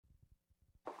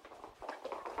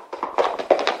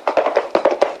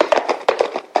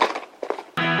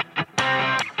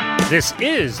This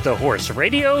is the Horse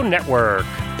Radio Network.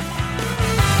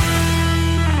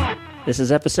 This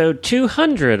is episode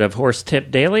 200 of Horse Tip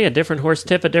Daily, a different horse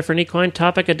tip, a different equine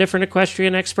topic, a different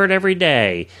equestrian expert every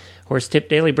day. Horse Tip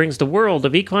Daily brings the world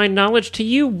of equine knowledge to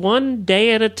you one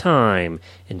day at a time.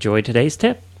 Enjoy today's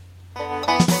tip.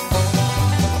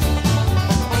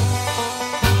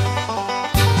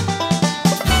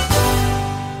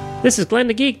 This is Glenn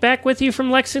the Geek back with you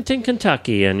from Lexington,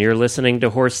 Kentucky, and you're listening to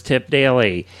Horse Tip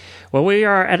Daily. Well, we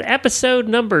are at episode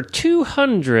number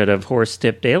 200 of Horse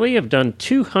Tip Daily. I've done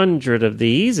 200 of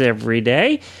these every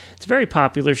day. It's a very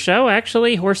popular show.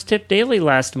 Actually, Horse Tip Daily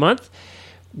last month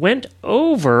went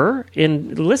over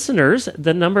in listeners,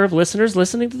 the number of listeners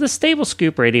listening to the Stable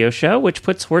Scoop radio show, which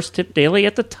puts Horse Tip Daily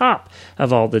at the top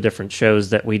of all the different shows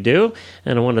that we do.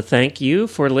 And I want to thank you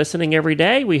for listening every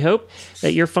day. We hope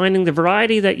that you're finding the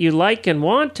variety that you like and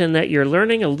want, and that you're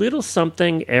learning a little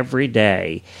something every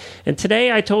day. And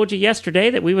today, I told you yesterday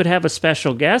that we would have a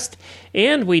special guest,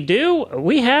 and we do.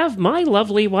 We have my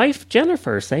lovely wife,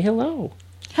 Jennifer. Say hello.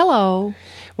 Hello.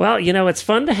 Well, you know, it's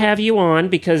fun to have you on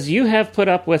because you have put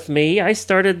up with me. I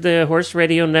started the Horse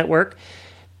Radio Network,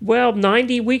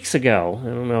 90 weeks ago. I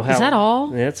don't know how. Is that all?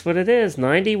 That's what it is,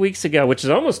 90 weeks ago, which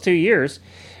is almost 2 years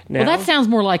now. Well, that sounds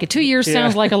more like it. 2 years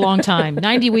sounds like a long time.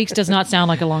 90 weeks does not sound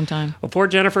like a long time. Well, poor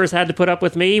Jennifer's had to put up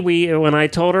with me. When I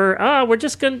told her, we're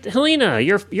just going to, Helena,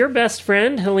 your best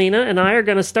friend, Helena, and I are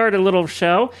going to start a little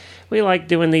show. We like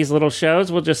doing these little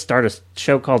shows. We'll just start a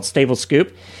show called Stable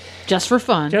Scoop. Just for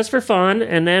fun. Just for fun.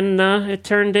 And then it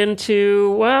turned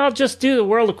into, just do the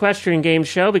World Equestrian Games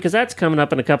show because that's coming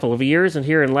up in a couple of years and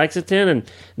here in Lexington, and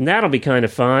that'll be kind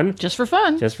of fun. Just for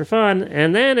fun. Just for fun.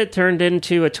 And then it turned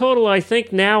into a total, I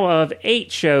think, now of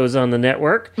 8 shows on the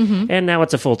network, and now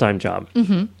it's a full-time job.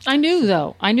 Mm-hmm.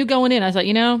 I knew going in, I thought,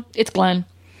 it's Glenn.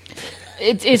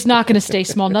 It's not going to stay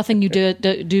small. Nothing you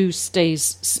do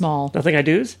stays small. Nothing I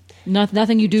do's?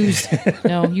 Nothing you do's.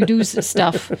 No, you do's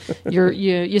stuff.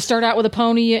 You start out with a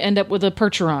pony, you end up with a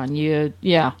Percheron.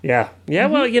 Yeah.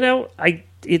 Mm-hmm. Well,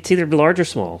 it's either large or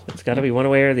small. It's got to be one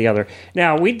way or the other.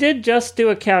 Now, we did just do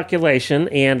a calculation,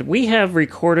 and we have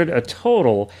recorded a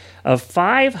total of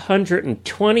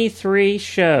 523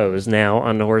 shows now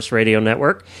on the Horse Radio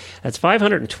Network. That's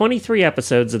 523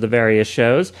 episodes of the various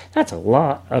shows. That's a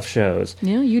lot of shows.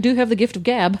 Yeah, you do have the gift of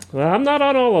gab. Well, I'm not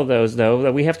on all of those,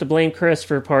 though. We have to blame Chris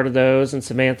for part of those, and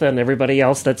Samantha and everybody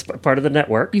else that's part of the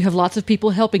network. You have lots of people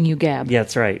helping you gab. Yeah,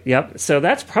 that's right. Yep. So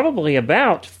that's probably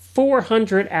about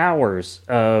 400 hours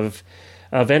of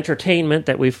entertainment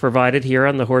that we've provided here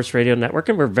on the Horse Radio Network,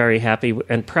 and we're very happy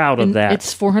and proud of that.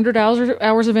 It's 400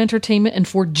 hours of entertainment and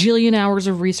 4 jillion hours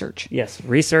of research. Yes,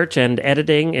 research and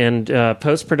editing and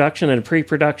post-production and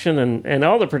pre-production and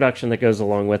all the production that goes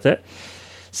along with it.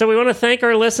 So we want to thank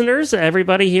our listeners,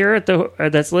 everybody here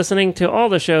that's listening to all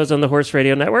the shows on the Horse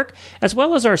Radio Network, as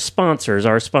well as our sponsors.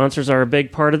 Our sponsors are a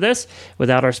big part of this.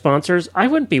 Without our sponsors, I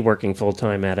wouldn't be working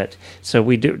full-time at it. So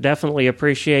we do definitely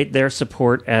appreciate their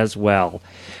support as well.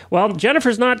 Well,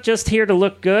 Jennifer's not just here to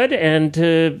look good and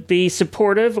to be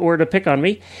supportive or to pick on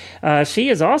me. She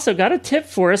has also got a tip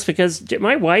for us because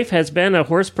my wife has been a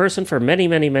horse person for many,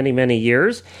 many, many, many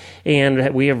years,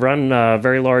 and we have run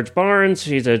very large barns.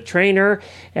 She's a trainer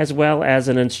as well as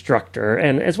an instructor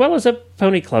and as well as a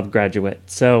pony club graduate.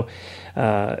 So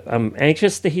I'm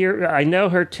anxious to hear. I know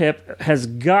her tip has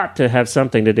got to have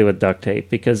something to do with duct tape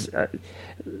because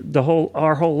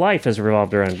our whole life has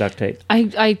revolved around duct tape.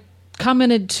 I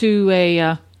commented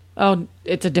to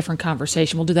it's a different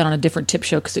conversation. We'll do that on a different tip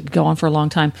show because it could go on for a long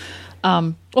time.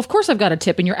 Well, of course I've got a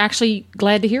tip, and you're actually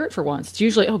glad to hear it for once. It's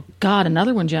usually, oh God,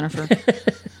 another one, Jennifer.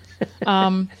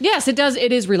 Yes, it does.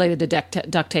 It is related to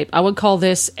duct tape. I would call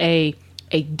this a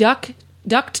duct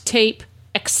tape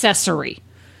accessory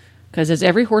because, as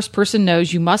every horse person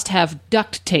knows, you must have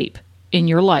duct tape in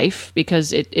your life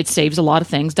because it saves a lot of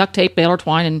things. Duct tape, baler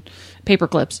twine, and paper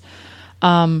clips.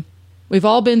 We've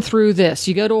all been through this.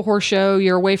 You go to a horse show,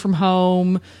 you're away from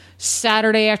home,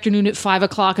 Saturday afternoon at 5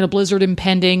 o'clock and a blizzard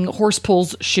impending, horse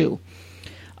pulls shoe.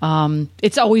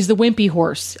 It's always the wimpy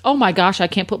horse. Oh my gosh, I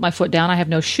can't put my foot down. I have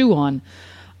no shoe on.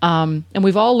 And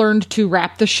we've all learned to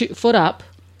wrap the foot up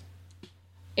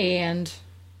and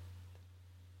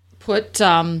put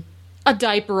a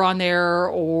diaper on there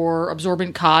or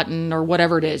absorbent cotton or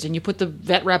whatever it is. And you put the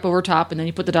vet wrap over top and then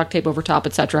you put the duct tape over top,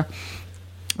 etc.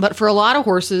 But for a lot of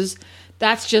horses,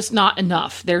 that's just not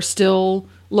enough. They're still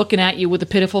looking at you with a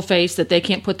pitiful face that they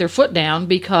can't put their foot down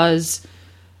because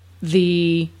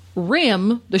the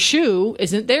rim, the shoe,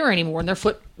 isn't there anymore, and their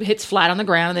foot hits flat on the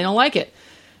ground and they don't like it.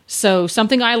 So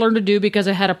something I learned to do because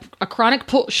I had a chronic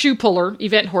shoe puller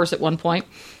event horse at one point,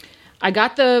 I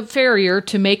got the farrier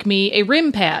to make me a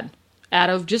rim pad out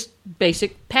of just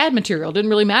basic pad material. Didn't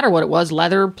really matter what it was,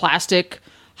 leather, plastic,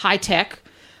 high tech.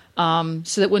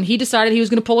 So that when he decided he was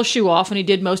going to pull a shoe off, and he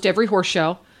did most every horse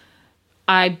show,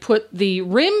 I'd put the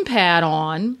rim pad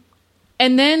on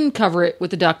and then cover it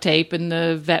with the duct tape and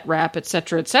the vet wrap, et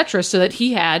cetera, so that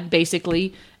he had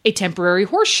basically a temporary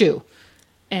horseshoe.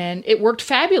 And it worked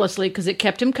fabulously because it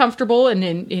kept him comfortable, and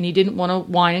he didn't want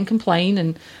to whine and complain,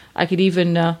 and I could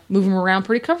even move him around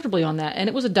pretty comfortably on that. And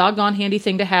it was a doggone handy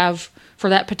thing to have for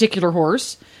that particular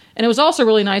horse. And it was also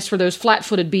really nice for those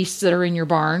flat-footed beasts that are in your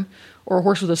barn, or a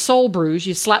horse with a sole bruise.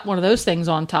 You slap one of those things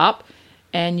on top,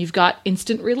 and you've got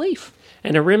instant relief.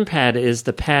 And a rim pad is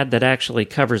the pad that actually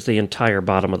covers the entire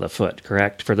bottom of the foot,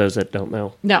 correct? For those that don't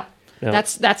know. No.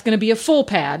 That's going to be a full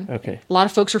pad. Okay. A lot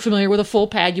of folks are familiar with a full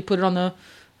pad. You put it on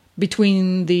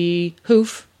between the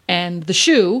hoof and the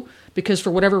shoe, because for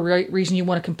whatever reason you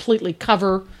want to completely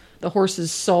cover the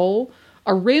horse's sole.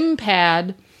 A rim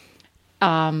pad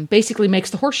basically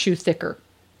makes the horseshoe thicker.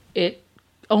 It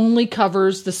only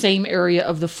covers the same area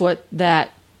of the foot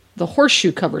that the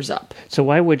horseshoe covers up. So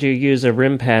why would you use a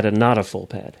rim pad and not a full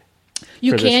pad?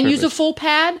 You can use a full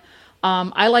pad.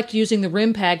 I liked using the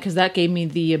rim pad because that gave me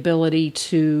the ability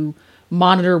to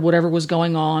monitor whatever was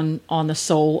going on the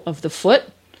sole of the foot.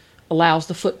 Allows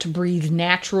the foot to breathe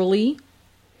naturally.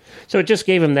 So it just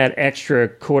gave him that extra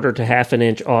quarter to half an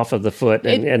inch off of the foot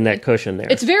and that cushion there.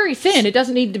 It's very thin. It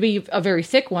doesn't need to be a very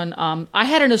thick one. I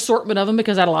had an assortment of them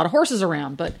because I had a lot of horses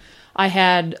around, but I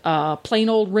had plain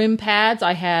old rim pads.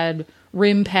 I had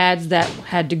rim pads that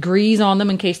had degrees on them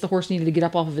in case the horse needed to get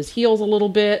up off of his heels a little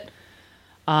bit.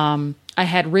 I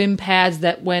had rim pads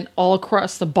that went all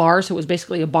across the bar, so it was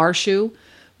basically a bar shoe.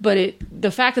 But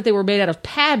the fact that they were made out of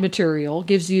pad material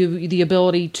gives you the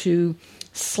ability to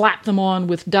slap them on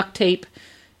with duct tape,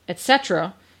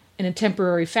 etc., in a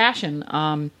temporary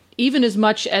fashion. Even as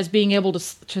much as being able to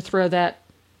throw that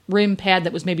rim pad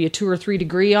that was maybe a 2 or 3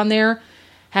 degree on there,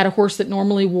 had a horse that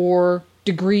normally wore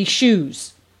degree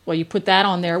shoes. Well, you put that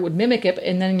on there, it would mimic it,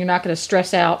 and then you're not going to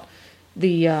stress out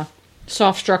the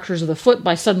soft structures of the foot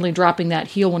by suddenly dropping that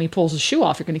heel when he pulls his shoe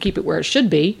off. You're going to keep it where it should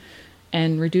be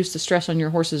and reduce the stress on your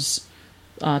horse's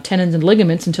tendons and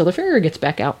ligaments until the farrier gets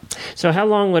back out. So how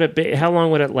long would it be? How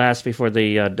long would it last before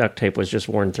the duct tape was just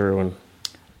worn through? And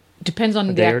depends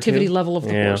on the activity level of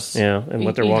the horse. Yeah, and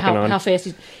what they're walking on. How fast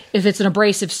if it's an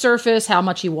abrasive surface, how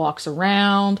much he walks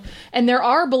around. And there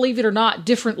are, believe it or not,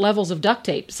 different levels of duct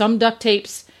tape. Some duct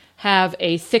tapes have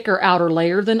a thicker outer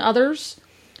layer than others.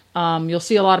 You'll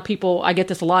see a lot of people, I get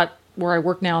this a lot where I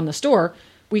work now in the store,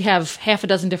 we have half a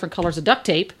dozen different colors of duct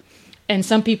tape. And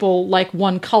some people like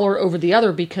one color over the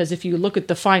other because if you look at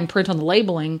the fine print on the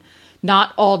labeling,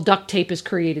 not all duct tape is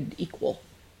created equal.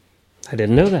 I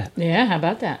didn't know that. Yeah, how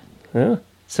about that? Yeah.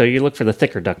 So you look for the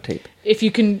thicker duct tape. If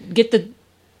you can get the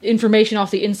information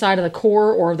off the inside of the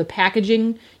core or the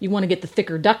packaging, you want to get the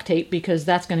thicker duct tape because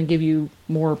that's going to give you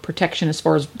more protection as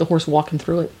far as the horse walking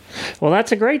through it. Well,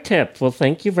 that's a great tip. Well,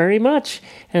 thank you very much.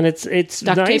 And it's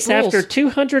duct nice tape rules. After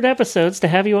 200 episodes to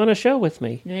have you on a show with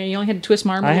me. Yeah, you only had to twist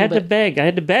my arm a I little had bit. to beg. I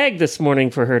had to beg this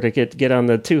morning for her to get on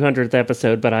the 200th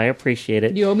episode, but I appreciate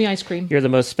it. You owe me ice cream. You're the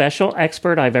most special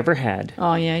expert I've ever had.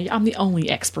 Oh, yeah. I'm the only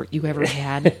expert you ever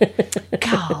had.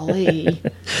 Golly.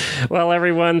 Well,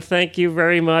 everyone, thank you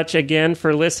very much again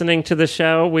for listening to the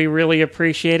show. We really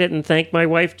appreciate it, and thank my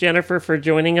wife, Jennifer, for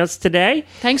joining us today.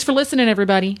 Thanks for listening,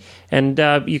 everybody. And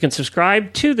you can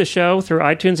subscribe to the show through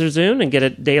iTunes or Zune and get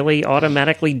it daily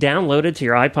automatically downloaded to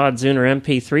your iPod, Zune, or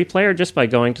MP3 player just by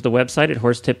going to the website at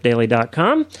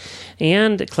horsetipdaily.com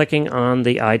and clicking on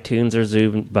the iTunes or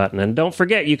Zune button. And don't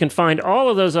forget, you can find all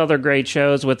of those other great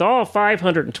shows with all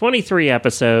 523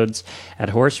 episodes at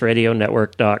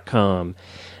horseradionetwork.com.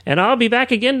 And I'll be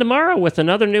back again tomorrow with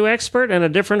another new expert and a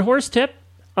different horse tip.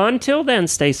 Until then,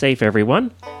 stay safe,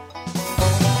 everyone.